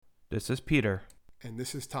This is Peter. And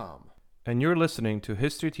this is Tom. And you're listening to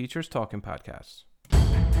History Teachers Talking Podcasts.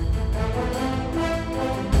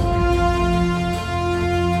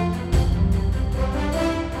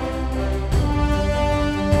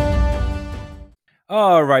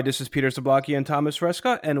 All right, this is Peter Zablocki and Thomas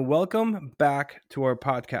Reska, and welcome back to our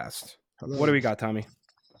podcast. Hello. What do we got, Tommy?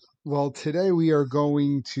 Well, today we are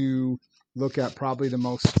going to look at probably the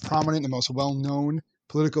most prominent, the most well-known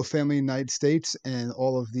political family in the United States and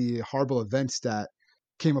all of the horrible events that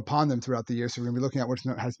came upon them throughout the years. So we're going to be looking at what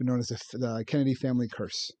has been known as the Kennedy family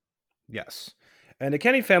curse. Yes. And the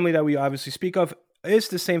Kennedy family that we obviously speak of is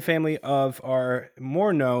the same family of our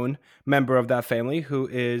more known member of that family, who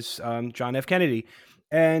is John F. Kennedy.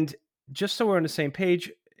 And just so we're on the same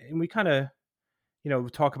page, and we kind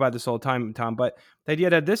of, talk about this all the time, Tom, but the idea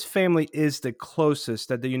that this family is the closest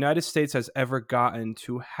that the United States has ever gotten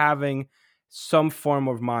to having some form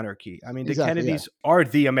of monarchy. I mean, the Kennedys are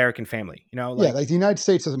the American family, like the United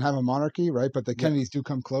States doesn't have a monarchy, right? But the Kennedys do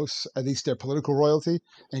come close, at least their political royalty.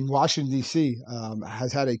 And Washington, D.C.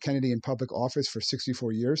 Has had a Kennedy in public office for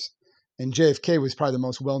 64 years. And JFK was probably the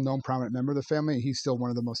most well-known prominent member of the family. He's still one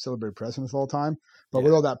of the most celebrated presidents of all time. But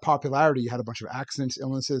with all that popularity, you had a bunch of accidents,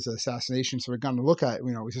 illnesses, assassinations. So we're going to look at,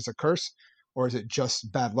 is this a curse or is it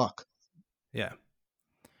just bad luck? Yeah.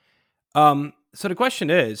 So the question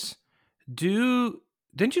is, didn't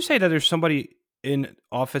you say that there's somebody in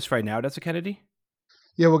office right now that's a Kennedy?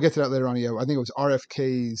 Yeah, we'll get to that later on. Yeah, I think it was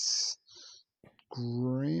RFK's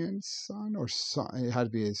grandson or son. It had to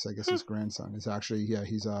be his grandson. It's actually,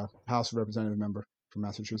 he's a House of Representative member from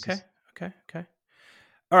Massachusetts. Okay.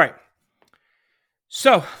 All right.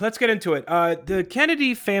 So let's get into it. The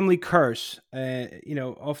Kennedy family curse,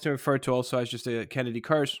 often referred to also as just a Kennedy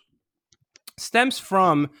curse, stems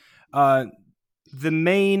from the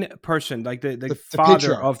main person, like the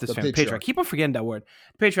father of this family. Patriarch. Keep on forgetting that word.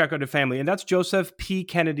 Patriarch of the family. And that's Joseph P.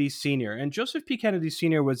 Kennedy Sr. And Joseph P. Kennedy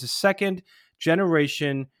Sr. was the second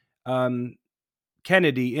generation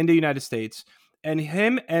Kennedy in the United States. And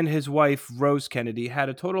him and his wife, Rose Kennedy, had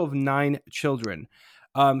a total of 9 children.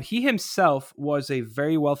 He himself was a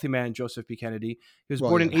very wealthy man, Joseph P. Kennedy. He was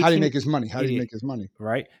born in 18... How did he make his money?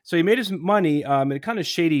 Right. So he made his money in kind of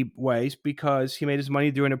shady ways, because he made his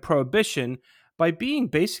money during a prohibition by being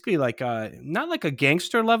basically like not like a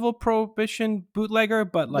gangster level prohibition bootlegger,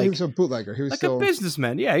 but like... He was a bootlegger. He was like a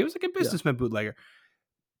businessman. Yeah, he was like a businessman bootlegger.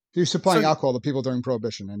 He was supplying alcohol to people during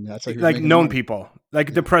prohibition, and that's how he was like known money. People,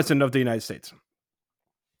 like the president of the United States.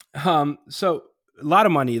 So a lot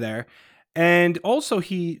of money there. And also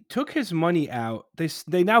he took his money out.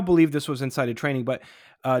 They now believe this was insider trading, but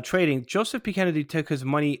Joseph P. Kennedy took his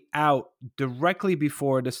money out directly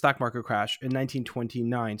before the stock market crash in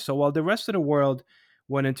 1929. So while the rest of the world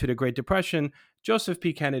went into the Great Depression, Joseph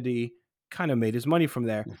P. Kennedy kind of made his money from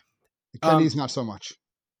there. Kennedy's not so much.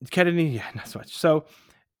 Not so much. So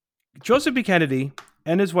Joseph P. Kennedy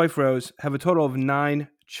and his wife Rose have a total of 9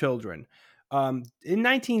 children. In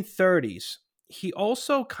 1930s, he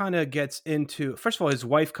also kind of gets into, first of all, his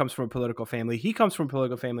wife comes from a political family. He comes from a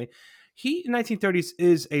political family. He, in 1930s,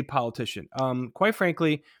 is a politician. Quite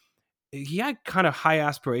frankly, he had kind of high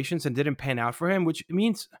aspirations and didn't pan out for him, which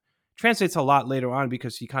translates a lot later on,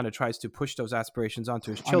 because he kind of tries to push those aspirations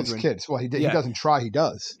onto his children. On his kids. Well, he doesn't try. He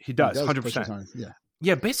does. He does 100%.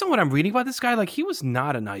 Yeah, based on what I'm reading about this guy, like, he was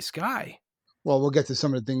not a nice guy. Well, we'll get to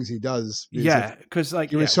some of the things he does. Because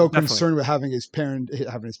he was so concerned with having his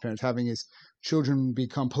children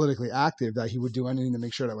become politically active that he would do anything to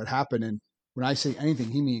make sure that would happen. And when I say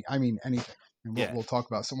anything, I mean anything. And we'll talk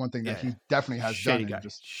about one thing that he definitely has shady done. Guy.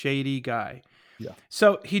 Shady guy. Yeah.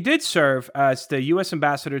 So he did serve as the U.S.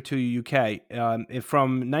 ambassador to the UK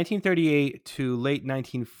from 1938 to late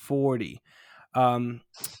 1940.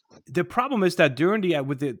 The problem is that during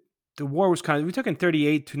the war was we took in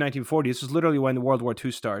 38 to 1940. This is literally when World War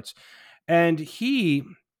II starts. And he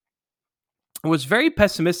was very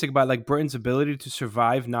pessimistic about like Britain's ability to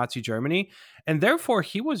survive Nazi Germany. And therefore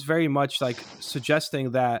he was very much like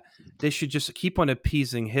suggesting that they should just keep on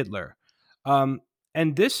appeasing Hitler. And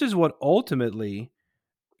this is what ultimately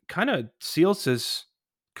kind of seals his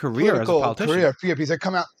career as a politician. He's like,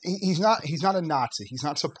 come out. He's not a Nazi. He's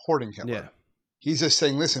not supporting Hitler. Yeah. He's just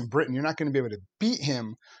saying, listen, Britain, you're not going to be able to beat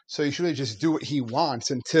him. So you should really just do what he wants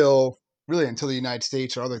until the United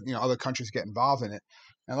States or other countries get involved in it.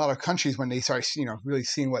 And a lot of countries, when they start, really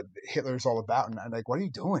seeing what Hitler's all about, and I'm like, what are you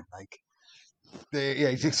doing? Like,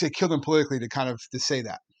 they killed him politically to say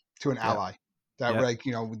that to an ally that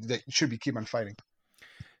that should be keep on fighting.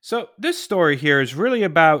 So this story here is really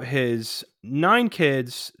about his 9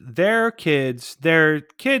 kids, their kids, their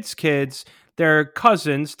kids' kids, their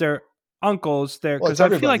cousins, their uncles there, Well, it's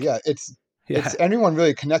because I feel everybody. like Yeah, it's anyone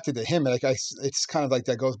really connected to him. Like it's kind of like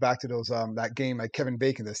that goes back to those that game like Kevin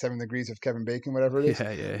Bacon, the 7 Degrees of Kevin Bacon, whatever it is.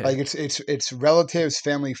 yeah. Like it's relatives,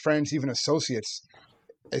 family, friends, even associates.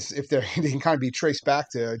 As if they can kind of be traced back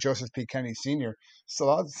to Joseph P. Kennedy Sr.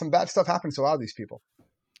 So some bad stuff happens to a lot of these people.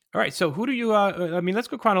 All right, so who do you? I mean, let's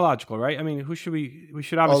go chronological, right? I mean, who should we? We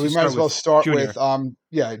should Well, obviously we might start as well with start Junior.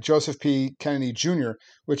 with Joseph P. Kennedy Jr.,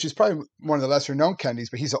 which is probably one of the lesser known Kennedys,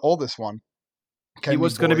 but he's the oldest one. He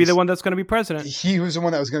was going to be the one that's going to be president. He was the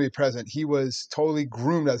one that was going to be president. He was totally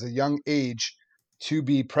groomed as a young age to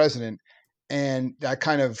be president. And that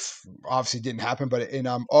kind of obviously didn't happen. But in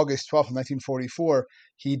August 12th, 1944,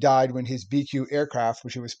 he died when his BQ aircraft,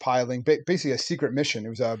 which he was piloting, basically a secret mission. It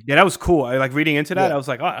was that was cool. I like reading into that. Yeah. I was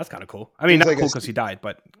like, oh, that's kind of cool. I mean, not like cool because he died,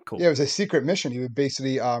 but cool. Yeah, it was a secret mission. He was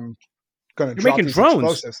basically going to drop these drones.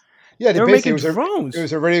 Explosives. Yeah, they were making drones. It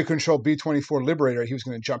was a radio-controlled B-24 Liberator he was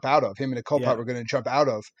going to jump out of. Him and a co-pilot were going to jump out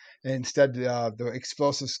of. And instead, the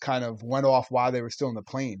explosives kind of went off while they were still in the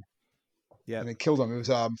plane. Yeah. And it killed him. It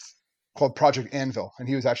was called Project Anvil, and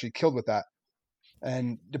he was actually killed with that.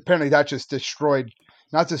 And apparently that just destroyed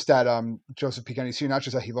not just that Joseph P. Kennedy Sr., not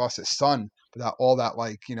just that he lost his son, but that all that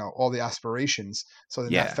all the aspirations. So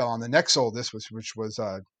then that fell on the next oldest, which was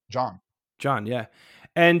John. John, yeah.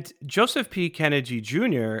 And Joseph P. Kennedy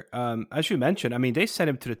Jr., as you mentioned, I mean, they sent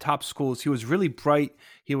him to the top schools. He was really bright.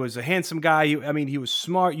 He was a handsome guy. He was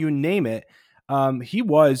smart, you name it. He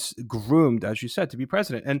was groomed, as you said, to be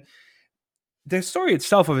president. And the story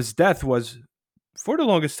itself of his death was, for the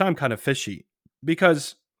longest time, kind of fishy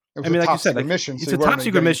because, like you said, it's a top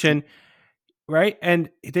secret mission, right?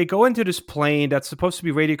 And they go into this plane that's supposed to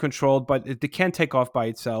be radio controlled, but it can't take off by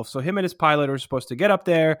itself. So him and his pilot are supposed to get up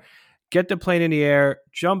there, get the plane in the air,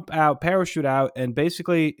 jump out, parachute out, and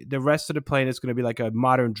basically the rest of the plane is going to be like a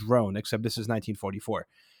modern drone, except this is 1944.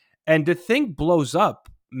 And the thing blows up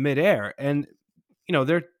midair, and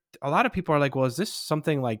a lot of people are like, well, is this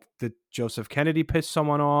something like that Joseph Kennedy pissed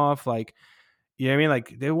someone off? Like, you know what I mean?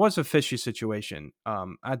 Like, there was a fishy situation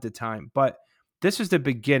at the time, but this is the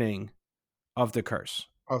beginning of the curse.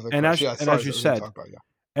 And as you said,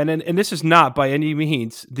 and this is not by any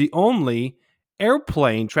means the only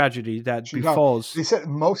airplane tragedy that befalls they said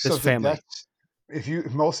most this of family. The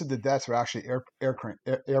deaths, most of the deaths were actually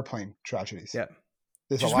airplane tragedies. Yeah.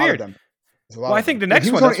 There's a lot of them. Well, I think the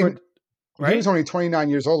next one... Right? He was only 29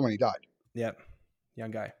 years old when he died. Yeah, young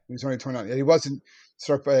guy. He was only 29. He wasn't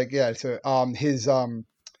struck by So his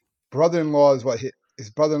brother-in-law is his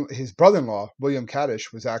brother-in-law William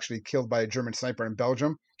Kadish was actually killed by a German sniper in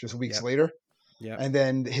Belgium just weeks later. Yeah, and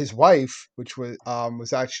then his wife, which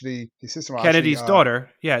was actually his sister, Kennedy's daughter.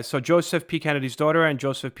 Yeah, so Joseph P. Kennedy's daughter and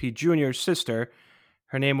Joseph P. Jr.'s sister.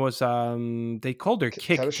 Her name was they called her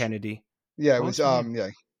Kick Kadish? Kennedy. Yeah, it was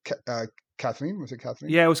Kathleen? Was it Kathleen?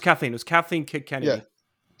 Yeah, it was Kathleen. It was Kathleen Kidd Kennedy.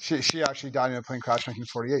 Yeah. She actually died in a plane crash in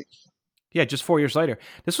 1948. Yeah, just 4 years later.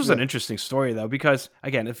 This was an interesting story, though, because,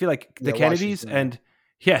 again, I feel like the Kennedys when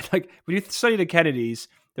you study the Kennedys,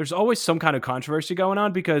 there's always some kind of controversy going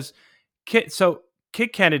on because Kidd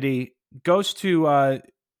Kennedy goes to,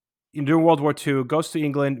 during World War II, goes to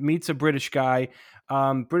England, meets a British guy.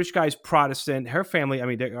 British guy's Protestant. Her family, I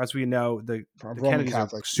mean, as we know, the Kennedys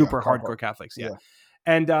Catholics, are super hardcore Catholics. Yeah.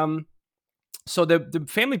 And so the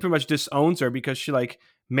family pretty much disowns her because she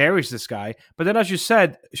marries this guy. But then, as you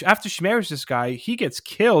said, after she marries this guy, he gets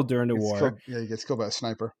killed during the war. He gets killed by a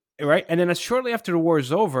sniper. Right. And then shortly after the war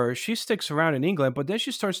is over, she sticks around in England, but then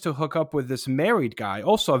she starts to hook up with this married guy,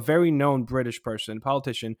 also a very known British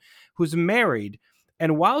politician, who's married.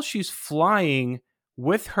 And while she's flying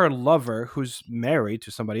with her lover, who's married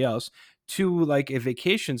to somebody else, to a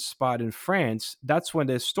vacation spot in France, that's when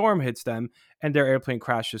the storm hits them and their airplane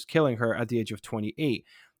crashes, killing her at the age of 28.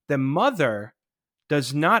 The mother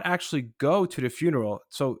does not actually go to the funeral.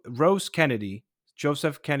 So Rose Kennedy,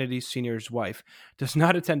 Joseph Kennedy Sr.'s wife, does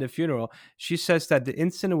not attend the funeral. She says that the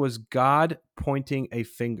incident was God pointing a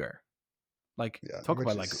finger. Talk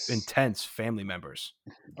about intense family members.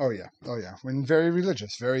 Oh yeah. When very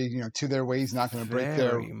religious, very to their ways, not going to break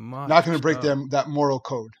that moral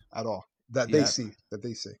code at all. That they see.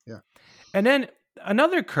 Yeah. And then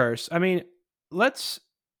another curse. I mean, because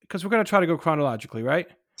we're going to try to go chronologically, right?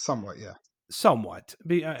 Somewhat, yeah. Somewhat.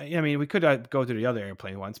 I mean, we could go to the other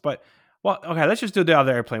airplane ones, but okay, let's just do the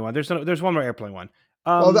other airplane one. There's one more airplane one.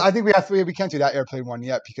 Well, I think we can't do that airplane one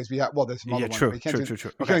yet because there's another one. True. We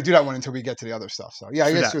can't do that one until we get to the other stuff. So yeah,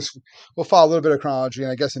 I guess we'll follow a little bit of chronology,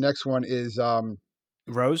 and I guess the next one is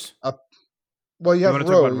Rose. Well, you have Rose.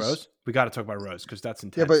 Talk about Rose? We got to talk about Rose because that's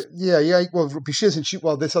intense. Yeah, but yeah. Well, she doesn't.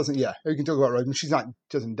 Well, this doesn't. Yeah, you can talk about Rose. I mean, she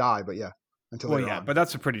doesn't die, but yeah. until later on. But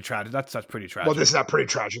that's a pretty tragic. That's pretty tragic. Well, this is not pretty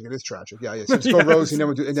tragic. It is tragic. Yeah. So let's go Rose, and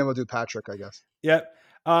then we'll do Patrick, I guess. Yeah.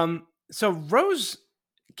 So Rose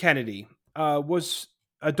Kennedy was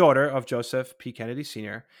a daughter of Joseph P. Kennedy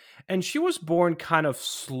Sr., and she was born kind of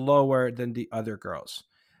slower than the other girls.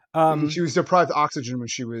 She was deprived of oxygen when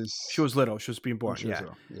she was little. She was being born.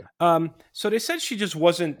 Yeah. So they said she just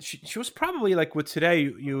wasn't. She was probably like with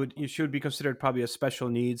today. She would be considered probably a special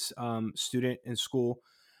needs student in school.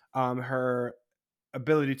 Her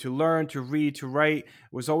ability to learn, to read, to write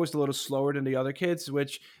was always a little slower than the other kids,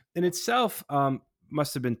 which in itself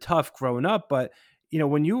must have been tough growing up. But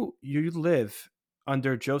when you live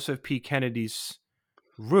under Joseph P. Kennedy's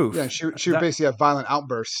roof, she would basically have violent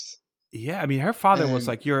outbursts. Yeah, I mean, her father was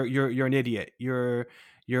like, "You're an idiot. You're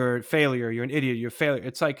a failure. You're an idiot. You're a failure."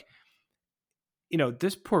 It's like,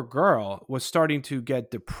 this poor girl was starting to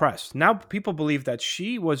get depressed. Now people believe that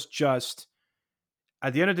she was just,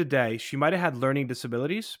 at the end of the day, she might have had learning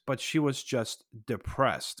disabilities, but she was just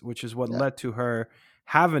depressed, which is what led to her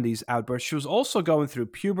having these outbursts. She was also going through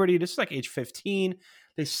puberty. This is like age 15.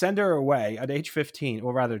 They send her away at age 15,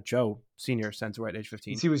 or rather, Joe Sr. sends her at age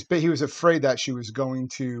 15. He was afraid that she was going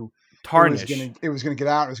to tarnish. It was going to get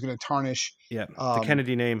out. It was going to tarnish. Yeah, the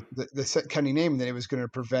Kennedy name. The Kennedy name, and then it was going to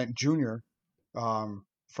prevent Junior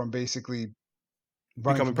from basically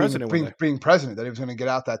becoming president. Being president. That he was going to get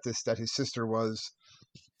out that his sister was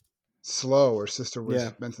slow, or sister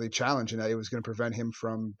was mentally challenged, and that it was going to prevent him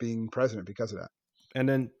from being president because of that. And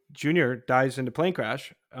then Junior dies in the plane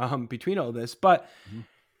crash between all this. But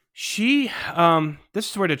she,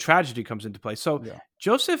 this is where the tragedy comes into play. So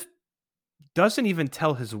Joseph doesn't even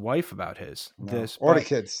tell his wife about this. Or the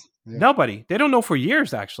kids. Yeah. Nobody. They don't know for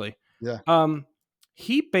years, actually. Yeah.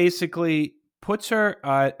 He basically puts her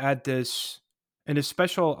in a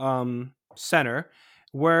special center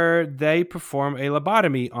where they perform a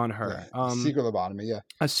lobotomy on her. A secret lobotomy,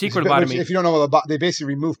 A secret lobotomy. If you don't know, they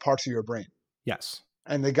basically remove parts of your brain. Yes.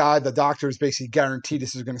 And the doctor is basically guaranteed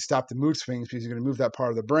this is going to stop the mood swings because you're going to move that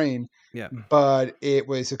part of the brain. Yeah. But it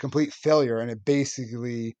was a complete failure, and it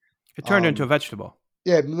basically... It turned into a vegetable.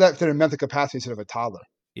 Yeah, it left her in mental capacity instead of a toddler.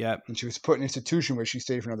 Yeah. And she was put in an institution where she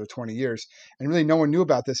stayed for another 20 years. And really no one knew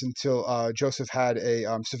about this until Joseph had a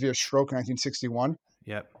severe stroke in 1961.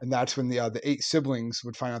 Yeah. And that's when the 8 siblings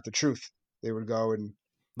would find out the truth. They would go and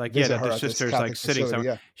her sister's like sitting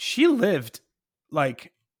somewhere. Yeah. She lived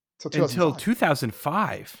until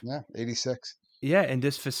 2005. Yeah, 86. Yeah, in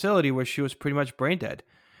this facility where she was pretty much brain dead.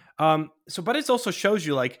 But it also shows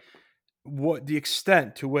you what the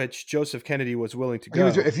extent to which Joseph Kennedy was willing to go.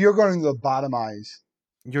 If you're going to lobotomize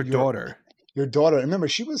your daughter, remember,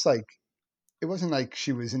 she was like, it wasn't like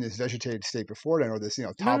she was in this vegetated state before then, or this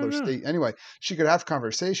toddler state. Anyway, she could have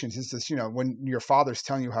conversations. It's just when your father's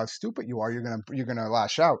telling you how stupid you are, you're gonna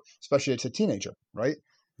lash out, especially as a teenager, right?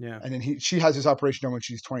 Yeah. And then she has this operation done when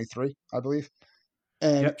she's 23, I believe.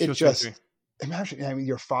 And it just 23. Imagine, I mean,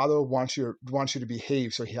 your father wants you to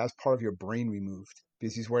behave, so he has part of your brain removed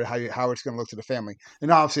because he's worried how it's going to look to the family. And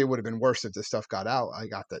obviously, it would have been worse if this stuff got out. I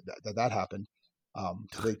got that happened.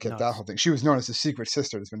 So they kept that whole thing. She was known as the secret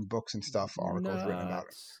sister. There's been books and stuff, articles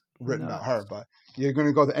written about her. But you're going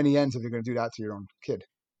to go to any ends if you're going to do that to your own kid.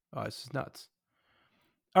 Oh, this is nuts.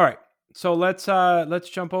 All right, so let's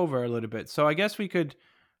jump over a little bit. So I guess we could.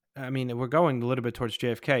 I mean, we're going a little bit towards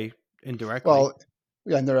JFK indirectly. Well,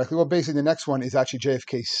 yeah, indirectly. Well, basically, the next one is actually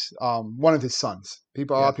JFK's one of his sons. A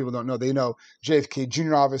lot of people don't know. They know JFK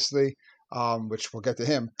Jr., obviously, which we'll get to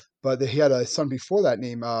him. But he had a son before that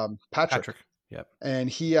named Patrick. Yep. And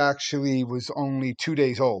he actually was only 2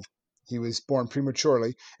 days old. He was born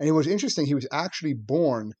prematurely. And it was interesting. He was actually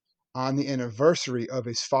born on the anniversary of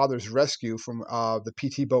his father's rescue from the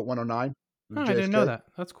PT Boat 109. Oh, I didn't know that.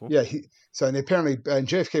 That's cool. Yeah. And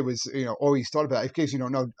JFK was, always thought about it. In case you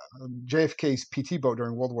don't know, JFK's PT boat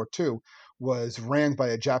during World War II was ran by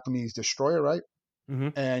a Japanese destroyer, right? Mm-hmm.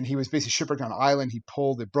 And he was basically shipwrecked on an island.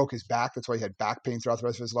 It broke his back. That's why he had back pain throughout the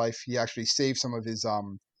rest of his life. He actually saved some of his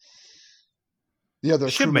the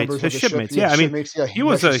other shipmates. His shipmates. Yeah, I mean, he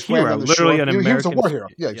was a hero, literally an American. He was a war hero.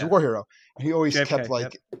 Yeah, he was a war hero. And he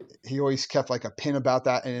always kept like a pin about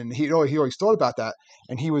that, and he always thought about that.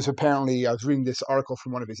 And he was apparently, I was reading this article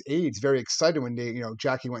from one of his aides, very excited when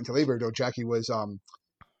Jackie went into labor. Though Jackie was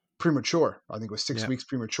premature, I think it was 6 weeks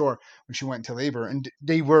premature when she went into labor, and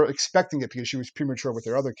they were expecting it because she was premature with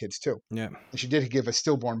their other kids too. Yeah, and she did give a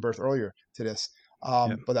stillborn birth earlier to this.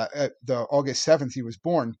 But the August 7th he was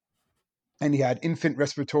born. And he had infant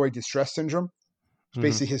respiratory distress syndrome. Mm-hmm.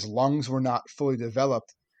 Basically, his lungs were not fully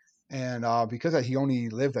developed. And because of that, he only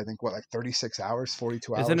lived, I think, 36 hours,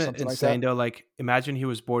 42 hours, Isn't it something insane, like that. though? Like, imagine he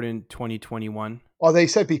was born in 2021. Well, they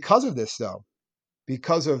said because of this, though,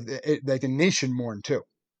 because of it, like the nation mourned too.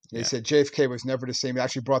 They said JFK was never the same. It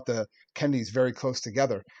actually brought the Kennedys very close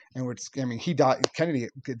together. And he died. Kennedy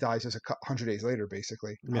dies just 100 days later,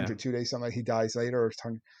 basically 102 days, something like he dies later, or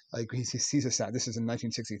like he sees a sound. This is in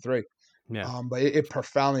 1963. Yeah. But it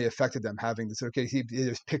profoundly affected them having this. Okay,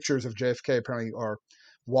 there's pictures of JFK apparently are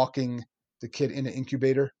walking the kid in an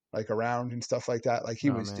incubator, like around and stuff like that. Like he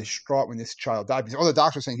was distraught when this child died because all the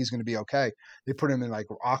doctors saying he's going to be okay. They put him in like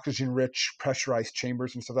oxygen-rich, pressurized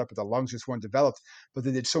chambers and stuff like that, but the lungs just weren't developed. But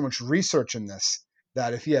they did so much research in this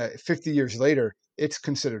that 50 years later, it's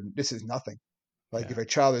considered this is nothing. Like if a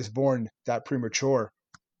child is born that premature,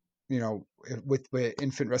 with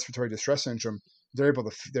infant respiratory distress syndrome, they're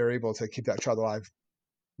able to keep that child alive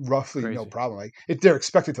roughly no problem. Like if they're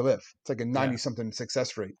expected to live, it's like a 90-something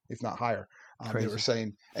success rate, if not higher. They were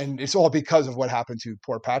saying, and it's all because of what happened to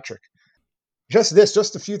poor Patrick. Just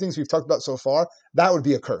a few things we've talked about so far, that would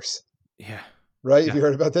be a curse. Yeah. Right. If you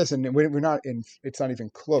heard about this, and we're not in, it's not even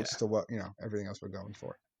close to what, everything else we're going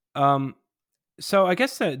for. So I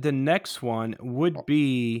guess the next one would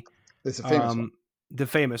be it's a famous one. The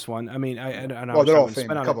famous one. I mean, I they're all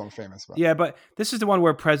famous. A couple of them famous. But. Yeah, but this is the one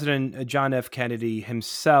where President John F. Kennedy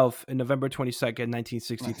himself, in November 22nd,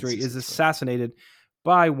 1963, is assassinated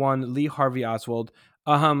by one Lee Harvey Oswald.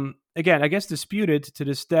 Again, I guess disputed to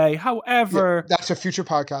this day. However, that's a future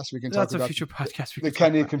podcast. We can talk about. That's a future podcast. The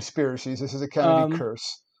Kennedy conspiracies. This is a Kennedy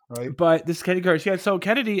curse, right? But this Kennedy curse, yeah. So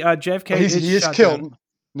Kennedy, JFK, he is killed. Down.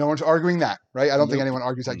 No one's arguing that, right? I don't think anyone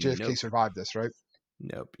argues that JFK survived this, right?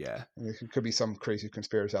 Nope. Yeah. There could be some crazy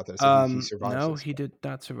conspiracy out there. That he survived. No, he did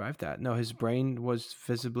not survive that. No, his brain was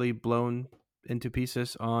visibly blown into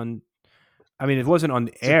pieces on. I mean, it wasn't on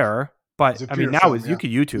air, but I mean, now you could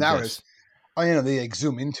YouTube this. They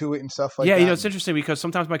zoom into it and stuff like that. Yeah, it's interesting because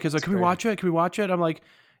sometimes my kids are like, "Can we watch it? Can we watch it?" I'm like,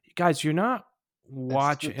 "Guys, you're not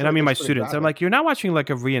watching." And I mean, my students, I'm like, "You're not watching like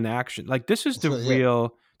a reenaction. Like this is the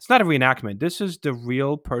real." It's not a reenactment. This is the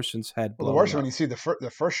real person's head. Well, the worst when you see the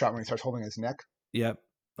first shot when he starts holding his neck. Yep.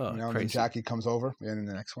 Oh, and then Jackie comes over, and then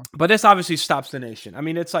the next one. But this obviously stops the nation. I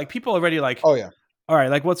mean, it's like people already like, oh yeah, all right,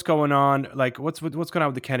 like what's going on? Like what's going on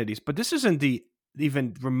with the Kennedys? But this isn't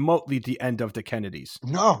even remotely the end of the Kennedys.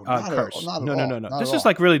 No, curse. Not no. Not this is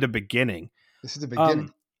like really the beginning. This is the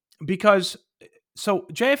beginning because so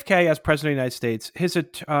JFK as president of the United States,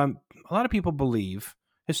 a lot of people believe,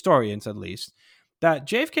 historians at least, that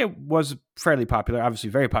JFK was fairly popular, obviously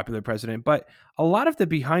very popular president, but a lot of the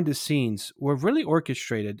behind the scenes were really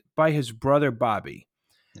orchestrated by his brother Bobby.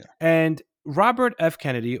 Yeah. And Robert F.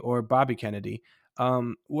 Kennedy, or Bobby Kennedy,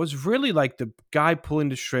 was really like the guy pulling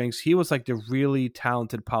the strings. He was like the really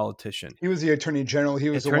talented politician. He was the attorney general. He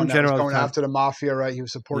was the one that was going after the mafia, right? He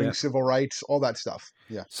was supporting civil rights, all that stuff.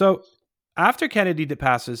 Yeah. So after Kennedy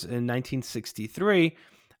passes in 1963,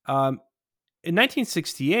 in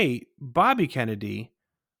 1968, Bobby Kennedy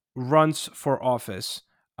runs for office.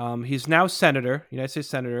 He's now United States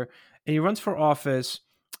Senator, and he runs for office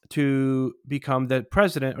to become the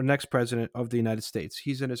president or next president of the United States.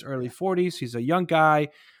 He's in his early 40s. He's a young guy.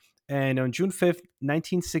 And on June 5th,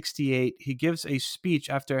 1968, he gives a speech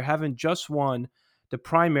after having just won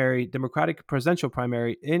the Democratic presidential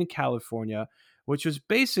primary in California, which was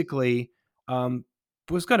basically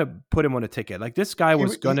was going to put him on a ticket. Like this guy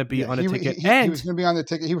was going to be on a ticket. And he was going to be on the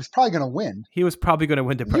ticket. He was probably going to win. He was probably going to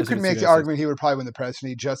win the presidency. You could make the argument he would probably win the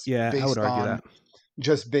presidency I would argue that.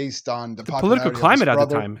 Just based on the political climate at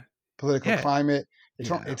the time. Political climate.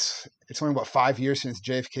 It's only 5 years since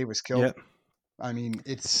JFK was killed. Yep. I mean,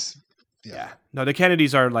 it's No, the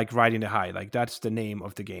Kennedys are like riding the high. Like that's the name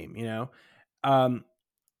of the game,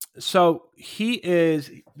 So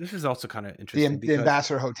this is also kind of interesting. The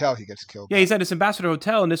Ambassador Hotel, he gets killed. Yeah, he's at this Ambassador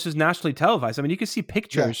Hotel, and this is nationally televised. I mean, you can see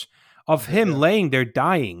pictures of him laying there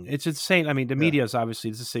dying. It's insane. I mean, the media's obviously,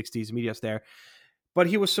 it's the 60s, the media's there. But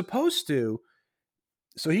he was supposed to.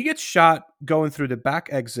 So he gets shot going through the back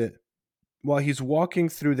exit while he's walking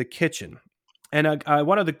through the kitchen. And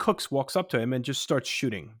one of the cooks walks up to him and just starts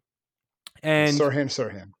shooting. And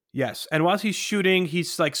Sirhan. Yes. And while he's shooting,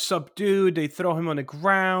 he's like subdued. They throw him on the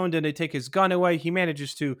ground and they take his gun away. He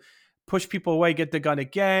manages to push people away, get the gun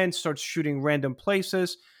again, starts shooting random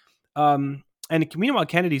places. And meanwhile,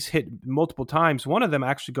 Kennedy's hit multiple times. One of them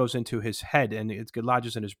actually goes into his head and it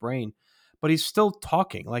lodges in his brain. But he's still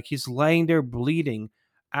talking, like he's laying there bleeding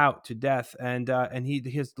out to death. And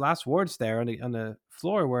his last words there on the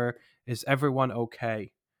floor were, "Is everyone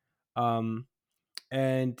okay?" And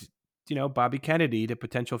Bobby Kennedy, the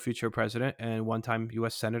potential future president and one-time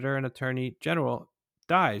U.S. Senator and Attorney General,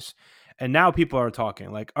 dies. And now people are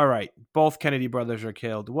talking like, all right, both Kennedy brothers are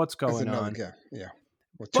killed. What's going on? Yeah.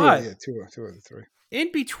 Well, two But of the three.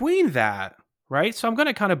 In between that, right? So I'm going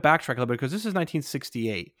to kind of backtrack a little bit because this is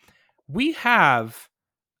 1968. We have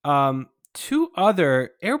two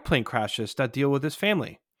other airplane crashes that deal with this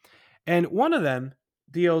family. And one of them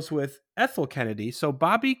deals with Ethel Kennedy. So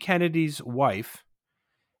Bobby Kennedy's wife,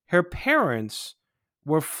 her parents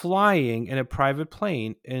were flying in a private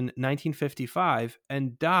plane in 1955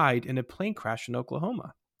 and died in a plane crash in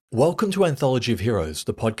Oklahoma. Welcome to Anthology of Heroes,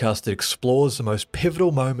 the podcast that explores the most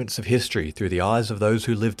pivotal moments of history through the eyes of those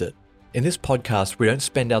who lived it. In this podcast, we don't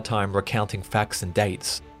spend our time recounting facts and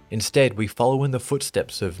dates. Instead, we follow in the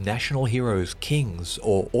footsteps of national heroes, kings,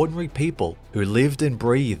 or ordinary people who lived and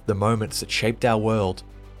breathed the moments that shaped our world.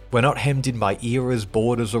 We're not hemmed in by eras,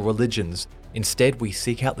 borders, or religions. Instead, we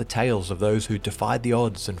seek out the tales of those who defied the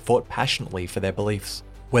odds and fought passionately for their beliefs.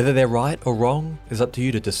 Whether they're right or wrong is up to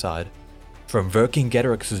you to decide. From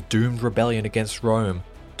Vercingetorix's doomed rebellion against Rome,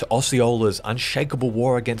 to Osceola's unshakable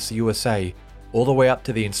war against the USA, all the way up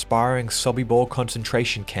to the inspiring Sobibor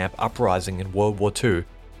concentration camp uprising in World War II,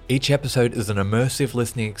 each episode is an immersive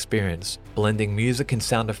listening experience, blending music and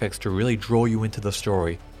sound effects to really draw you into the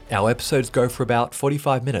story. Our episodes go for about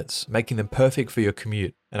 45 minutes, making them perfect for your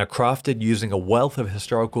commute, and are crafted using a wealth of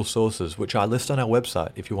historical sources which I list on our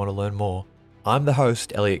website if you want to learn more. I'm the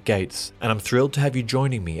host, Elliot Gates, and I'm thrilled to have you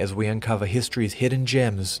joining me as we uncover history's hidden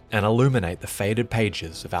gems and illuminate the faded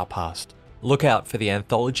pages of our past. Look out for the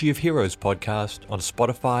Anthology of Heroes podcast on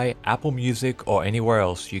Spotify, Apple Music, or anywhere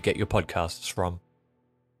else you get your podcasts from.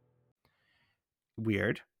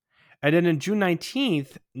 Weird. And then on June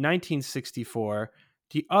 19th, 1964,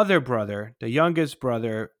 the other brother, the youngest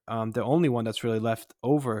brother, the only one that's really left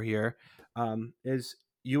over here, is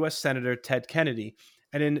U.S. Senator Ted Kennedy.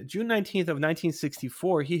 And in June 19th of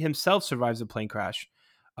 1964, he himself survives a plane crash.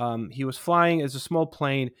 He was flying as a small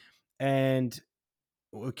plane and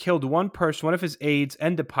killed one person, one of his aides,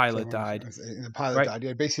 and the pilot died. The pilot died.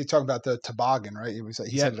 Yeah, basically talking about the toboggan, right? It was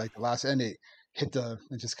he said like the last end, it hit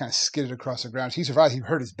it just kind of skidded across the ground. He survived. He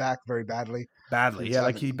hurt his back very badly.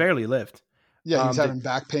 Like he barely lived. Yeah, he was having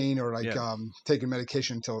back pain or taking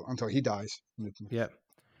medication until he dies. Yeah.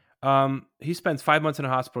 He spends 5 months in a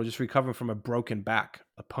hospital just recovering from a broken back,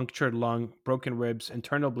 a punctured lung, broken ribs,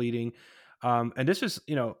 internal bleeding. And this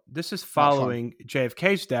is following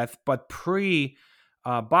JFK's death, but pre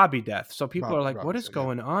Bobby death. So people are like, what is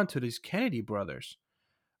going on to these Kennedy brothers?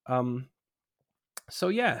 So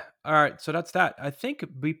yeah. All right. So that's that. I think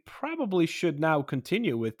we probably should now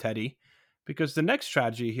continue with Teddy because the next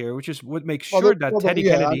tragedy here, which is what makes sure that Teddy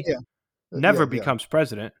Kennedy never becomes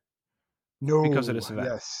president. No, because of this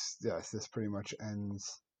event. Yes, this pretty much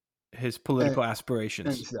ends his political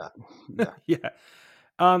aspirations. Ends that.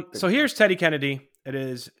 So here's Teddy Kennedy. It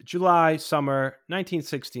is July, summer,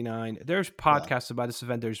 1969. There's podcasts about this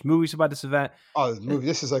event. There's movies about this event. Oh, the movie.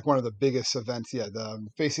 This is like one of the biggest events. Yeah.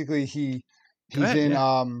 Basically he's in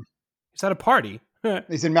he's at a party.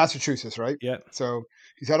 He's in Massachusetts, right? Yeah. So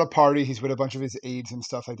he's at a party. He's with a bunch of his aides and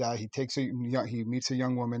stuff like that. He meets a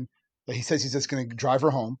young woman. He says he's just going to drive her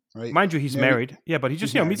home, right? Mind you, he's married. Yeah, but he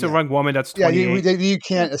just meets a young woman that's 28. Yeah, you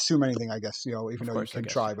can't assume anything, I guess. Even though you can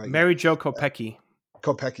try. But Mary Jo Kopecki.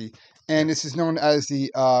 And this is known as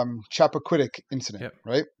the Chappaquiddick incident,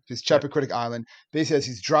 right? This Chappaquiddick Island. Basically, as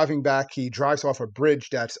he's driving back, he drives off a bridge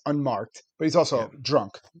that's unmarked, but he's also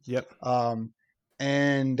drunk. Yep.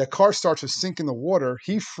 And the car starts to sink in the water.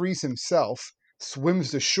 He frees himself,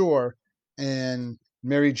 swims to shore, and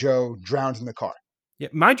Mary Jo drowns in the car. Yeah,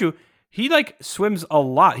 mind you, he swims a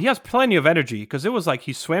lot. He has plenty of energy because it was like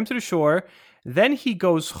he swam to the shore, then he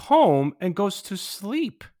goes home and goes to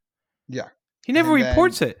sleep. Yeah. He never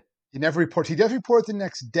reports it. He never reports. He does report the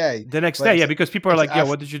next day. Because people are like,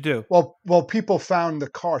 what did you do? Well, people found the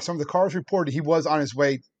car. Some of the cars reported he was on his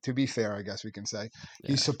way, to be fair, I guess we can say.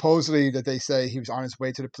 Yeah. He supposedly, that they say he was on his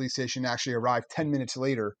way to the police station, actually arrived 10 minutes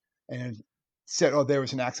later and said, there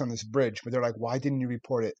was an accident on this bridge. But they're like, why didn't you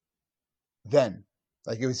report it then?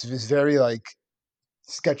 It was very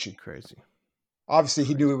sketchy. Crazy. Obviously,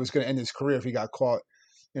 he knew it was going to end his career if he got caught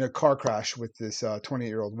in a car crash with this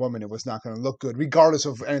 28-year-old woman. It was not going to look good, regardless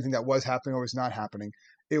of anything that was happening or was not happening.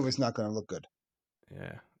 It was not going to look good.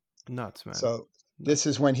 Yeah, nuts, man. So this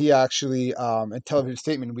is when he actually, in a television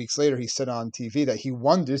statement weeks later, he said on TV that he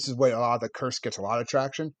won. This is where a lot of the curse gets a lot of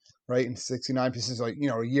traction, right? In '69, this is a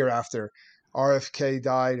year after RFK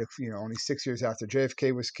died, only 6 years after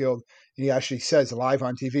JFK was killed. And he actually says live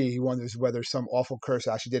on TV, he wonders whether some awful curse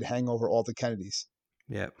actually did hang over all the Kennedys.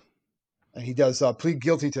 Yep. And he does plead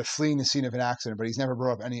guilty to fleeing the scene of an accident, but he's never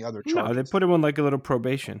brought up any other charges. No, they put him on a little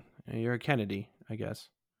probation. You're a Kennedy, I guess.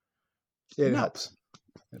 It helps.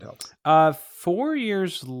 It helps. 4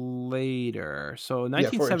 years later, so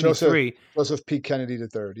 1973. Joseph P. Kennedy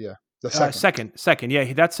III. Yeah, the second.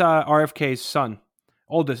 Yeah, that's RFK's son,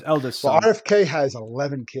 eldest son. Well, RFK has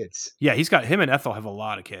 11 kids. Yeah, him and Ethel have a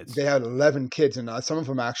lot of kids. They had 11 kids, and some of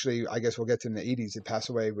them actually, I guess we'll get to in the 80s, they passed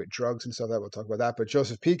away with drugs and stuff. That we'll talk about that. But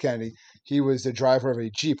Joseph P. Kennedy, he was the driver of a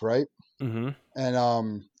Jeep, right? Mm-hmm.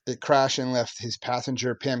 And it crashed and left his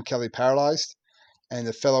passenger Pam Kelly paralyzed, and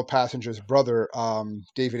the fellow passenger's brother,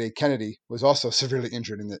 David A. Kennedy, was also severely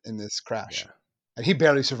injured in this crash, and he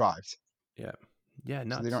barely survived. Yeah. Yeah,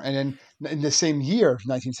 nuts. So and then in the same year,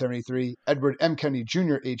 1973, Edward M. Kennedy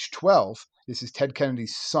Jr., age 12, this is Ted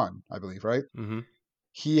Kennedy's son, I believe, right? Mm-hmm.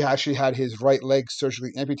 He actually had his right leg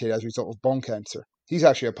surgically amputated as a result of bone cancer. He's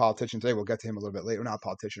actually a politician today. We'll get to him a little bit later. Not a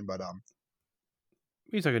politician, but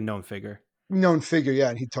he's like a known figure. Yeah.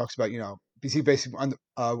 And he talks about, because he basically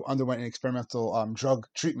underwent an experimental drug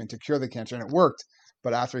treatment to cure the cancer, and it worked.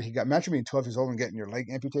 But after he got, imagine being 12 years old and getting your leg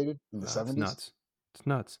amputated in the 70s. It's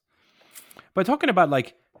nuts. But talking about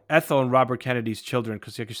like Ethel and Robert Kennedy's children,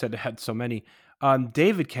 because like you said, they had so many.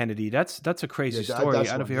 David Kennedy, that's a crazy story. I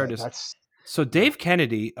don't know if you heard this. So David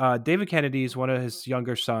Kennedy is one of his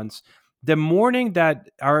younger sons. The morning that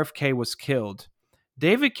RFK was killed,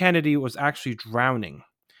 David Kennedy was actually drowning,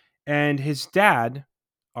 and his dad,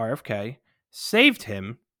 RFK, saved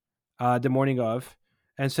him the morning of,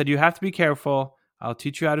 and said, "You have to be careful. I'll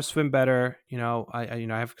teach you how to swim better. I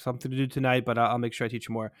have something to do tonight, but I'll make sure I teach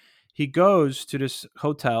you more." He goes to this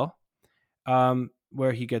hotel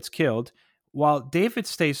where he gets killed, while David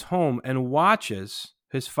stays home and watches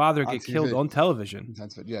his father get killed on television.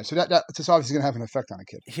 Yeah, so that's obviously going to have an effect on a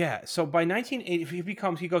kid. Yeah, so by 1980,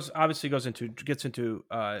 he gets into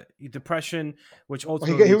depression, which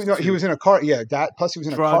ultimately he was in a car. Yeah, plus he was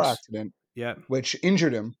in drugs, a car accident. Yeah, which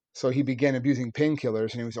injured him. So he began abusing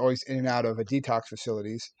painkillers, and he was always in and out of detox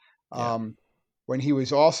facilities. Yeah. When he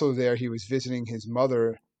was also there, he was visiting his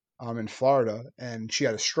mother in Florida, and she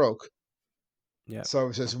had a stroke. Yeah. So it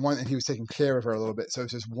was just one, and he was taking care of her a little bit. So it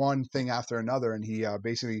was just one thing after another, and he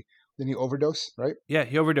didn't he overdose, right? Yeah,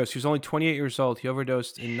 he overdosed. He was only 28 years old. He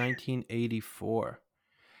overdosed in 1984.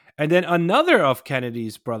 And then another of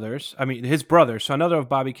Kennedy's brothers, his brother, so another of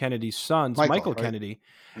Bobby Kennedy's sons, Michael right? Kennedy.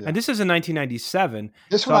 Yeah. And this is in 1997.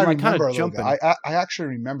 This one I remember a little bit. I actually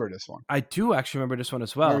remember this one. I do actually remember this one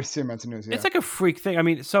as well. Never seen the news, yeah. It's like a freak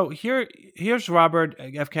thing. So here's Robert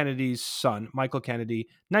F. Kennedy's son, Michael Kennedy,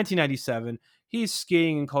 1997. He's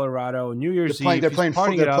skiing in Colorado, New Year's Eve. They're playing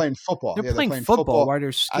football. They're playing football while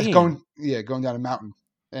they're skiing. Going down a mountain.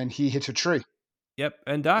 And he hits a tree. Yep,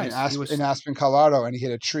 and dies. In Aspen, Colorado, and he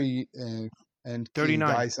hit a tree and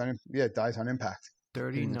 39. Dies on impact.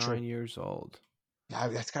 39 years old. Yeah,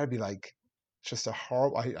 that's got to be like just a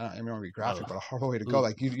horrible. I don't want to be graphic, but a horrible way to go.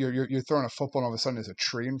 Like you're throwing a football, and all of a sudden there's a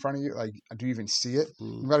tree in front of you. Like, do you even see it?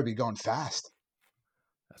 You got to be going fast.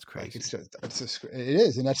 That's crazy. Like it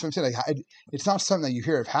is, and that's what I'm saying. Like, it's not something that you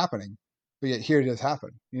hear of happening, but yet here it does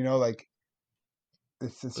happen. Like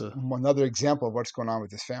it's another example of what's going on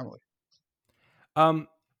with this family.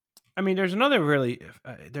 There's another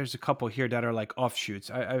there's a couple here that are like offshoots.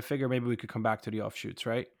 I figure maybe we could come back to the offshoots,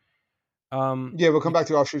 right? Yeah, we'll come back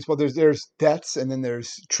to offshoots. Well, there's deaths and then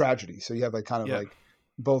there's tragedy. So you have like kind of like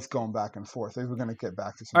both going back and forth. Maybe we're going to get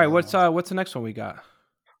back to some. All right, what's the next one we got?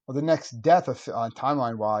 Well, the next death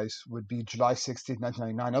timeline wise would be July 16th,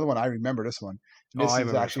 1999. Another one I remember this one. This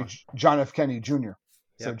is actually John F. Kennedy Jr.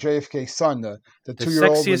 So JFK's son, the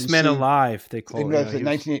 2-year-old, sexiest man alive, they call him.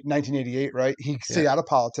 1988, right? He stayed out of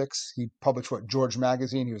politics. He published George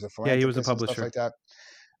magazine. He was a philanthropist. Yeah, he was a publisher. Stuff like that.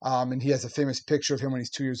 And he has a famous picture of him when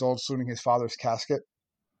he's 2 years old, saluting his father's casket.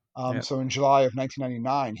 So in July of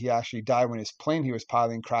 1999, he actually died when his plane he was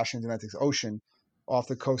piloting crashed into the Atlantic Ocean off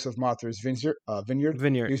the coast of Martha's Vineyard.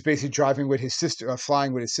 He was basically driving with his sister,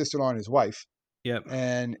 flying with his sister-in-law and his wife. Yep.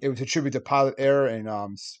 And it was attributed to pilot error, and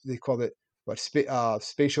they called it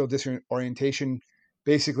spatial disorientation.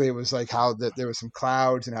 Basically, it was like how there was some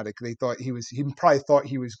clouds and how they thought he probably thought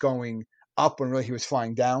he was going up when really he was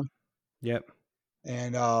flying down. Yep.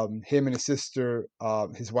 And him and his sister,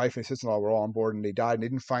 his wife and his sister-in-law were all on board, and they died. And they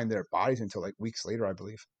didn't find their bodies until like weeks later, I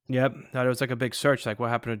believe. Yep. That was like a big search. Like, what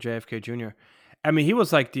happened to JFK Jr.? He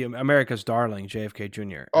was like the America's darling, JFK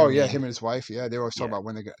Jr. Oh, him and his wife. Yeah, they always talk about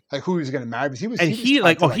when they got who he was going to marry. Because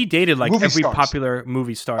he dated like every stars. Popular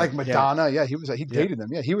movie star, like Madonna. Yeah, he dated them.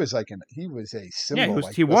 Yeah, he was a symbol.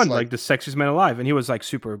 Yeah, he won like the sexiest man alive, and he was like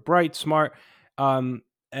super bright, smart.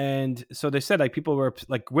 And so they said like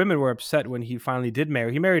women were upset when he finally did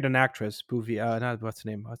marry. He married an actress, Bouvier. What's the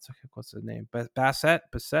name? What's the name? Bassett,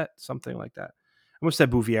 something like that. I almost said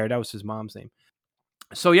Bouvier. That was his mom's name.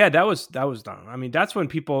 So yeah, that was done. I mean, that's when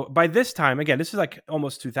people, by this time, again, this is like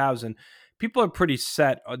almost 2000. People are pretty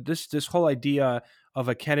set. This whole idea of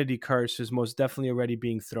a Kennedy curse is most definitely already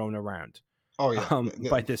being thrown around. Oh yeah,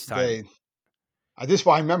 By this time, I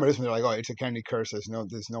remember this when they're like, "Oh, it's a Kennedy curse."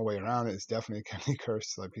 There's no way around it. It's definitely a Kennedy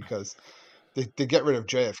curse, like, because they get rid of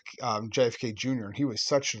JFK Jr. and he was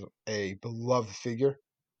such a beloved figure,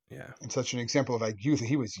 yeah, and such an example of like youth.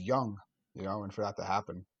 He was young, and for that to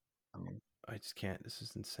happen, I mean, I just can't. This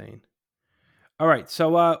is insane. All right,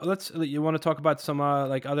 so you want to talk about some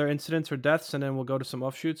like other incidents or deaths, and then we'll go to some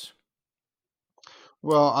offshoots.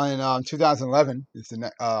 Well, in 2011,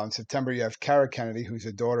 September, you have Kara Kennedy, who's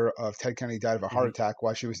the daughter of Ted Kennedy, died of a heart attack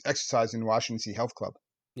while she was exercising in the Washington D.C. Health Club.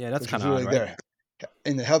 Yeah, that's kind of odd, right? There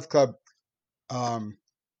in the health club,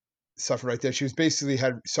 suffered right there. She was basically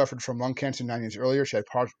had suffered from lung cancer 9 years earlier. She had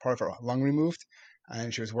part of her lung removed,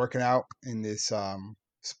 and she was working out in this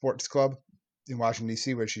sports club in Washington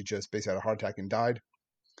D.C. where she just basically had a heart attack and died.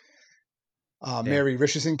 Mary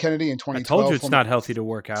Richardson Kennedy in 2012. I told you it's not healthy to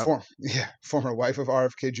work out. Former wife of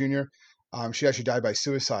RFK Jr. She actually died by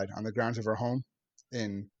suicide on the grounds of her home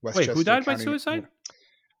in Westchester. Wait, who died County. By suicide?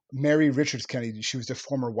 Mary Richards Kennedy. She was the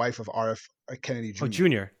former wife of RF Kennedy Jr. Oh,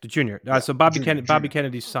 the junior. So Bobby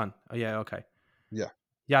Kennedy's son. Oh, yeah, okay. Yeah.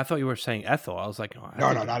 Yeah, I thought you were saying Ethel. I was like,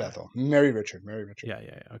 no, not Ethel. Mary Richard. Yeah,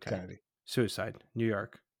 okay. Kennedy. Suicide, New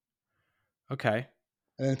York. Okay.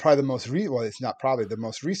 And then probably it's not probably, the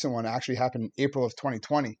most recent one actually happened in April of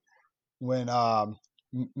 2020 when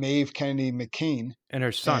Maeve Kennedy McCain and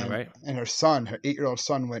her son, right? And her son, her 8-year-old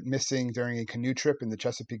son, went missing during a canoe trip in the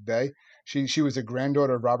Chesapeake Bay. She was a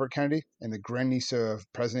granddaughter of Robert Kennedy and the grandniece of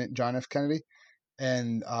President John F. Kennedy.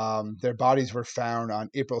 And their bodies were found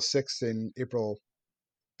on April 6th and April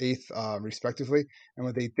 8th, respectively. And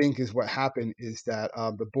what they think is what happened is that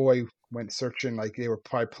the boy went searching, like they were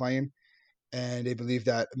probably playing. And they believe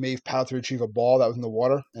that Maeve paddled to retrieve a ball that was in the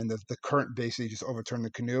water, and the current basically just overturned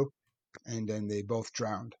the canoe, and then they both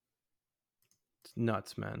drowned. It's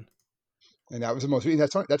nuts, man. And that was the most.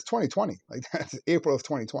 That's 2020. Like, that's April of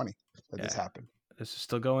 2020 that this happened. This is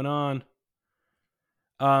still going on.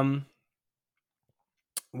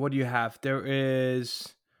 What do you have?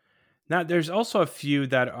 There's also a few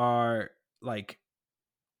that are like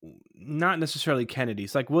not necessarily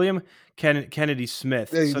Kennedys, like William Kennedy Smith.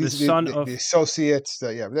 So the son of the associates,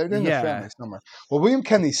 they're in the family somewhere. Well, William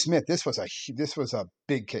Kennedy Smith, this was a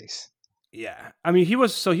big case. Yeah, I mean he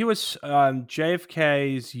was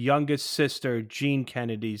JFK's youngest sister, Jean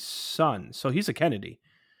Kennedy's son. So he's a Kennedy.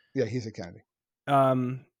 Yeah, he's a Kennedy.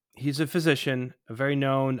 He's a physician, very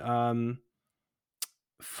known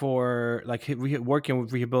for like working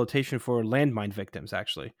with rehabilitation for landmine victims,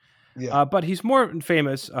 actually. Yeah. But he's more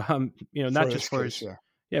famous, not just for his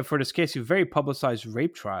for this case, a very publicized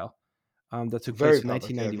rape trial that took place in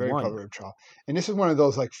 1991. Very public rape trial, and this is one of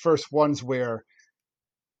those like first ones where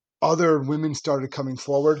other women started coming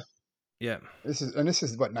forward. Yeah, this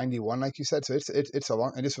is what 91, like you said. So it's a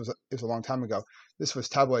long, and it was a long time ago. This was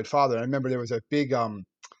Tabloid Father. I remember there was a big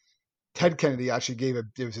Ted Kennedy actually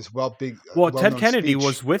there was this big. Well, Ted Kennedy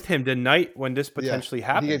was with him the night when this potentially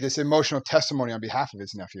happened. He gave this emotional testimony on behalf of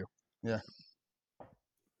his nephew. Yeah.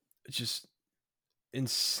 It's just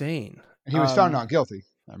insane. And he was found not guilty.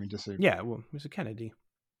 I mean, well, he was a Kennedy.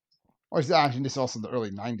 Or actually, this is also the early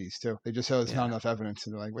 90s, too. They just said there's not enough evidence.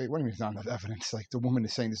 And they're like, wait, what do you mean there's not enough evidence? Like, the woman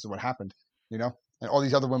is saying this is what happened, And all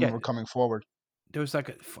these other women were coming forward. There was like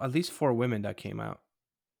at least 4 women that came out.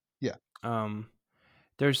 Yeah.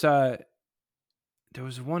 There was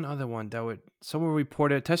one other one that someone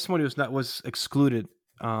reported testimony was excluded.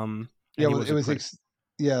 The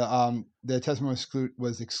testimony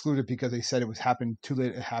was excluded because they said it was happened too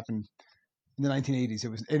late. It happened in the 1980s.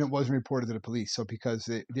 It wasn't reported to the police. So because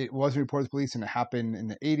it wasn't reported to the police and it happened in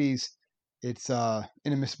the 80s, it's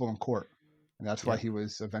inadmissible in court, and that's why he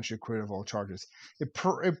was eventually acquitted of all charges.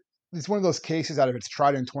 It's one of those cases that if it's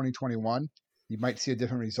tried in 2021, you might see a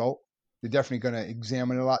different result. They're definitely going to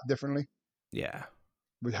examine it a lot differently. Yeah,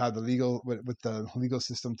 with how the legal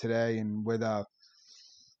system today and with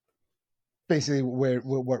basically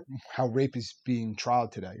how rape is being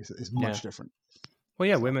tried today is much different. Well,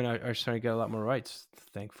 yeah, women are starting to get a lot more rights,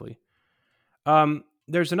 thankfully.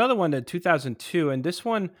 There's another one in 2002, and this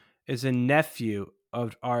one is a nephew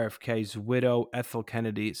of RFK's widow, Ethel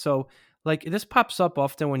Kennedy. So, like, this pops up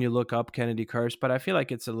often when you look up Kennedy curse, but I feel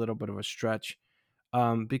like it's a little bit of a stretch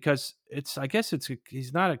because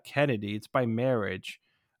he's not a Kennedy; it's by marriage.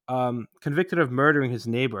 Convicted of murdering his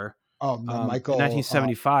neighbor. Oh, Michael. In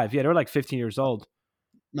 1975. They were like 15 years old.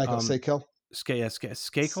 Michael Skakel.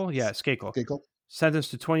 Skakel? Yeah, Skakel.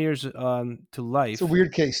 sentenced to 20 years to life. It's a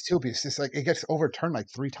weird case too, because it's like it gets overturned like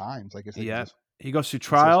 3 times. Like it's like yeah, just, he goes to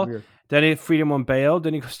trial. Weird. Then they freed him on bail.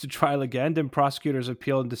 Then he goes to trial again. Then prosecutors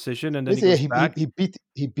appeal the decision, and then he goes back. He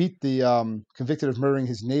beat the convicted of murdering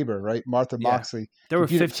his neighbor, right, Martha Moxley. They were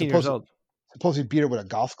 15 years old. Supposedly beat her with a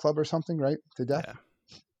golf club or something, right, to death.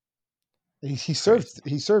 Yeah. He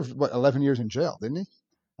served what 11 years in jail, didn't he?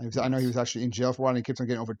 I know he was actually in jail for a while, and he keeps on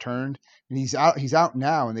getting overturned. And he's out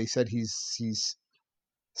now, and they said he's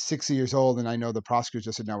 60 years old. And I know the prosecutors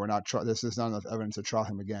just said, no, we're not. This is not enough evidence to trial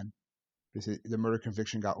him again, because the murder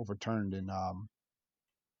conviction got overturned in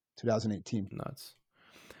 2018. Nuts.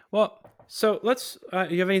 Well, so let's.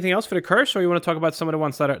 You have anything else for the curse, or you want to talk about some of the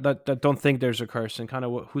ones that don't think there's a curse, and kind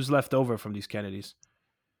of who's left over from these Kennedys?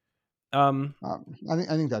 I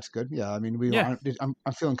think that's good. Yeah, I mean, I'm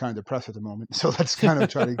feeling kind of depressed at the moment, so let's kind of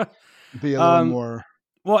try to be a little more.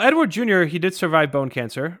 Well, Edward Jr. he did survive bone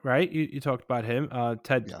cancer, right? You talked about him,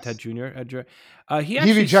 Ted Jr.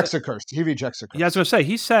 He rejects the curse. He rejects the curse. Yeah, I was going to say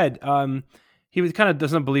he said he kind of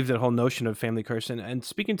doesn't believe that whole notion of family curse. And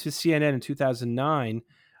speaking to CNN in 2009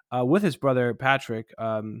 with his brother Patrick,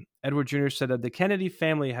 Edward Jr. said that the Kennedy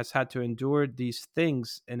family has had to endure these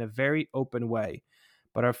things in a very open way.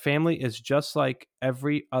 But our family is just like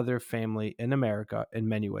every other family in America in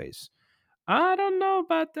many ways. I don't know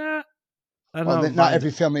about that. Not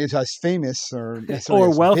every family is as famous or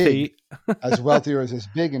wealthy, as wealthy or as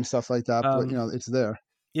big and stuff like that. But it's there.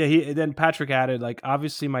 Yeah. Then Patrick added, like,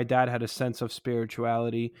 obviously my dad had a sense of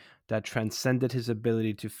spirituality that transcended his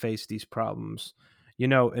ability to face these problems,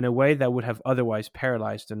 in a way that would have otherwise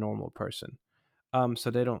paralyzed a normal person.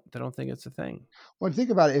 So they don't think it's a thing. Well, think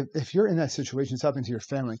about it. If you're in that situation, it's happening to your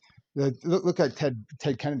family. Look at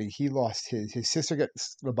Ted Kennedy. He lost his sister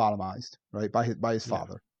gets lobotomized, right, by his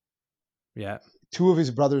father. Yeah. 2 of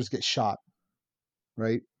his brothers get shot,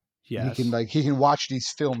 right? Yes. He can watch these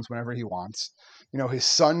films whenever he wants. His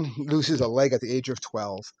son loses a leg at the age of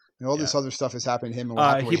 12. And all this other stuff is happening to him.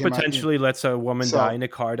 He potentially lets a woman die in a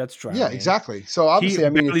car that's driving. Yeah, exactly. So obviously, he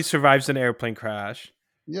barely survives an airplane crash.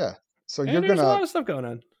 Yeah. So there's a lot of stuff going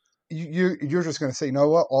on. You're just gonna say, you know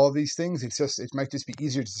what? All of these things, it might just be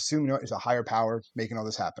easier to assume, it's a higher power making all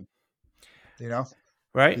this happen.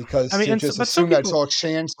 Right? Because you just assume that it's all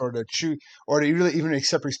chance, or to you really even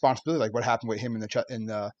accept responsibility, like what happened with him in the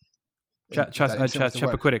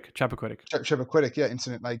Chappaquiddick,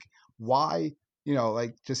 incident. Like, why?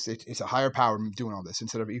 It's a higher power doing all this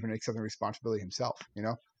instead of even accepting responsibility himself.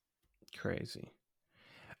 Crazy.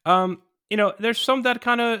 There's some that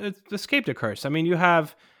kind of escaped a curse. I mean, you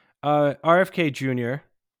have RFK Jr.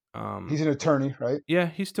 He's an attorney, right? Yeah,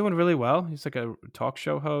 he's doing really well. He's like a talk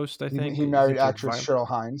show host, I think. He married actress Cheryl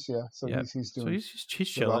Hines, yeah. So he's doing. So he's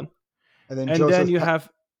chilling. And then you have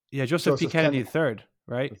Joseph P. Kennedy III,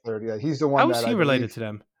 right? III, yeah. He's the one. How is he related to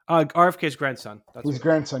them? RFK's grandson. His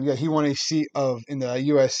grandson, yeah. He won a seat in the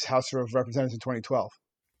U.S. House of Representatives in 2012.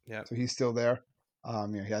 Yeah. So he's still there.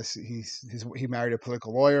 He married a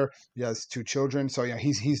political lawyer. He has 2 children. So yeah,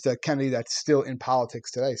 he's the Kennedy that's still in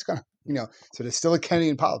politics today. It's kind of so there's still a Kennedy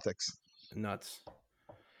in politics. Nuts.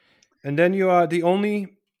 And then you are the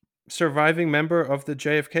only surviving member of the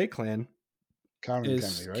JFK clan.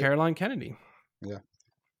 Caroline Kennedy. Yeah.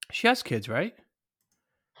 She has kids, right?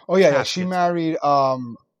 Oh yeah. She married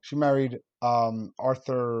Arthur.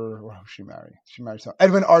 Well, she married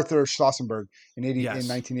Edwin Arthur Schlossenberg in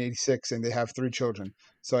 1986, and they have 3 children.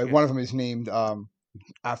 So one of them is named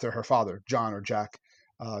after her father, John or Jack.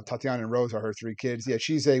 Tatiana and Rose are her 3 kids. Yeah,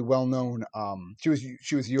 she's a well-known. She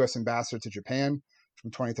was U.S. ambassador to Japan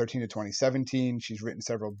from 2013 to 2017. She's written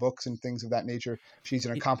several books and things of that nature. She's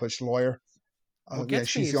an accomplished lawyer.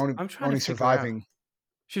 She's the only surviving.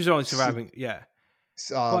 She's the only surviving. Yeah.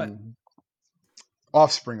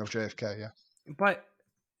 Offspring of JFK. Yeah. But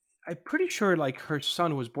I'm pretty sure, like, her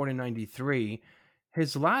son was born in 93.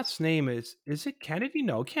 His last name is it Kennedy?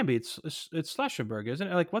 No, it can't be. It's Schlessenberg, isn't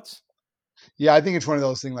it? Like, what's? Yeah, I think it's one of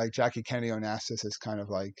those things like Jackie Kennedy Onassis is kind of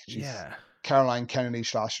like Caroline Kennedy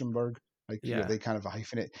Schlossenberg. Like they kind of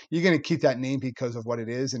hyphenate. You're going to keep that name because of what it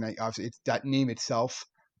is, and obviously it's that name itself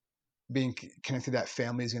being connected to that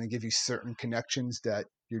family is going to give you certain connections that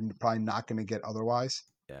you're probably not going to get otherwise.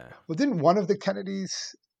 Yeah. Well, didn't one of the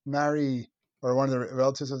Kennedys marry, or one of the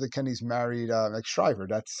relatives of the Kennedys married like Shriver?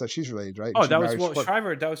 That's she's related, right? Oh, that was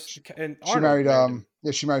Shriver. That was and she married.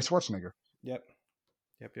 She married Schwarzenegger. Yep.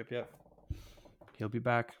 He'll be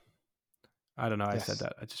back. I don't know. I said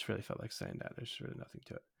that. I just really felt like saying that. There's really nothing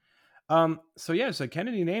to it. So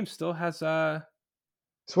Kennedy name still has. So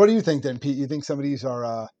what do you think then, Pete? You think some of these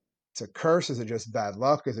are it's a curse? Is it just bad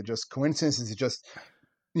luck? Is it just coincidence? Is it just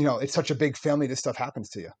it's such a big family, this stuff happens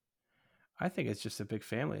to you? I think it's just a big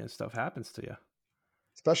family and stuff happens to you.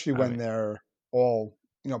 Especially when they're all,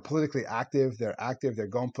 politically active. They're active. They're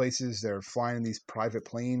going places. They're flying in these private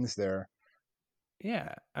planes.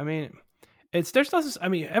 Yeah. I mean,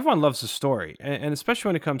 everyone loves a story, and especially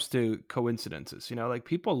when it comes to coincidences, like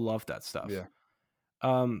people love that stuff. Yeah.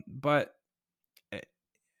 But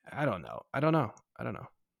I don't know.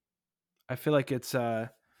 I feel like it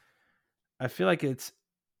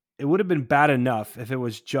would have been bad enough if it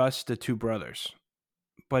was just the two brothers.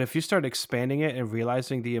 But if you start expanding it and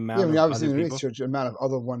realizing the amount of obviously other the people, research amount of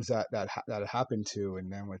other ones that happened to, and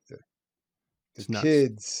then with the nuts.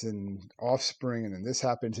 Kids and offspring, and then this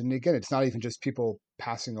happens, and again, it's not even just people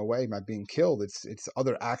passing away by being killed. It's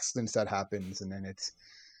other accidents that happens, and then it's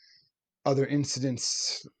other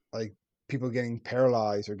incidents like people getting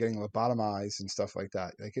paralyzed or getting lobotomized and stuff like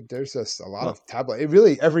that. Like there's just a lot of tablet. It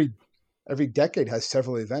really every decade has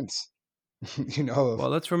several events. Well,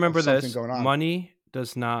 let's remember this: money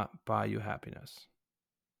does not buy you happiness.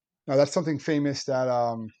 No, that's something famous that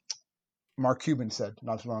Mark Cuban said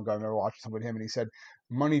not too long ago. I remember watching something with him, and he said,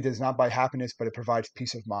 "Money does not buy happiness, but it provides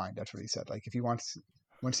peace of mind." That's what he said. Like if he once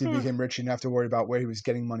he became rich, he didn't have to worry about where he was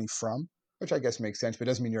getting money from, which I guess makes sense, but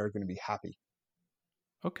it doesn't mean you're going to be happy.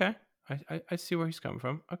 Okay, I see where he's coming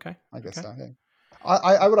from. Okay, I guess so. Yeah.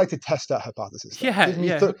 I would like to test that hypothesis. Yeah, give me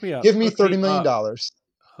hook me up. Give me $30 million,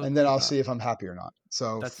 and then I'll see if I'm happy or not.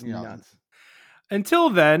 So that's nuts. Until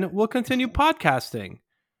then, we'll continue podcasting.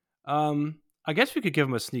 I guess we could give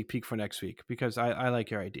them a sneak peek for next week because I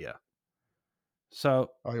like your idea.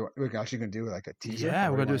 So, we're actually going to do like a teaser. Yeah,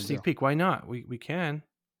 we're going to do a sneak peek. Why not? We can.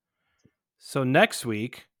 So next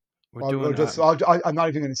week we're doing. I'm not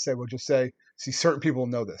even going to say. We'll just say. See, certain people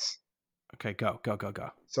know this. Okay, go.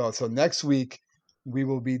 So next week we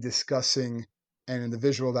will be discussing an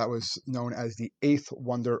individual that was known as the eighth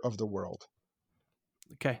wonder of the world.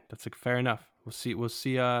 Okay, that's fair enough. We'll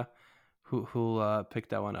see. Who'll pick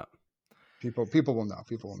that one up. People will know.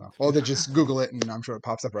 Or they just Google it, and I'm sure it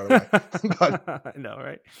pops up right away. I know,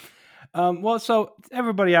 right? Well, so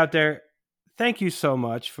everybody out there, thank you so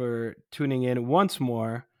much for tuning in once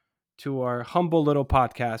more to our humble little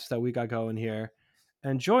podcast that we got going here,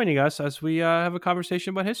 and joining us as we have a conversation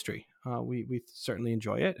about history. We certainly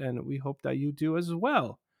enjoy it, and we hope that you do as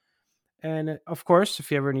well. And of course, if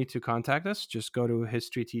you ever need to contact us, just go to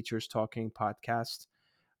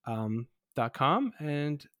historyteacherstalkingpodcast.com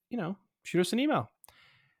and shoot us an email.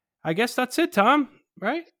 I guess that's it, Tom.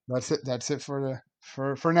 Right? That's it for now.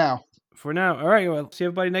 For now. All right. Well, see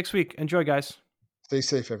everybody next week. Enjoy, guys. Stay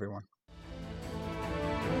safe, everyone.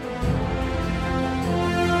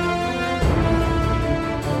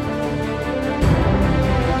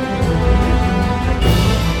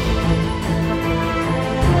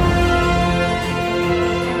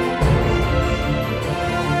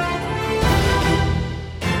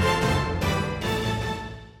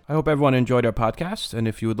 I hope everyone enjoyed our podcast, and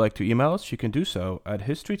if you would like to email us, you can do so at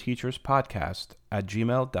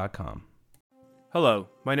historyteacherspodcast@gmail.com. Hello,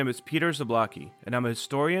 my name is Peter Zablocki, and I'm a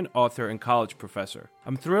historian, author, and college professor.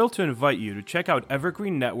 I'm thrilled to invite you to check out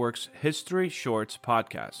Evergreen Network's History Shorts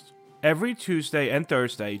podcast. Every Tuesday and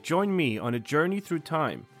Thursday, join me on a journey through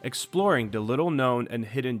time, exploring the little-known and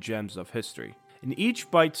hidden gems of history. In each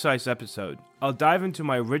bite-sized episode, I'll dive into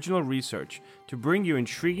my original research to bring you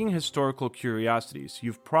intriguing historical curiosities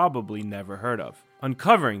you've probably never heard of,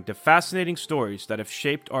 uncovering the fascinating stories that have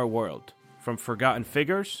shaped our world, from forgotten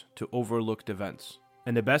figures to overlooked events.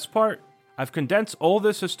 And the best part? I've condensed all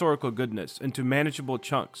this historical goodness into manageable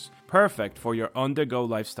chunks, perfect for your on-the-go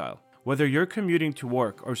lifestyle. Whether you're commuting to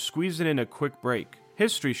work or squeezing in a quick break,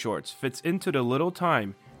 History Shorts fits into the little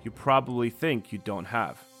time you probably think you don't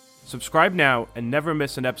have. Subscribe now and never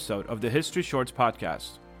miss an episode of the History Shorts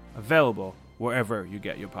podcast, available wherever you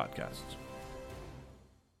get your podcasts.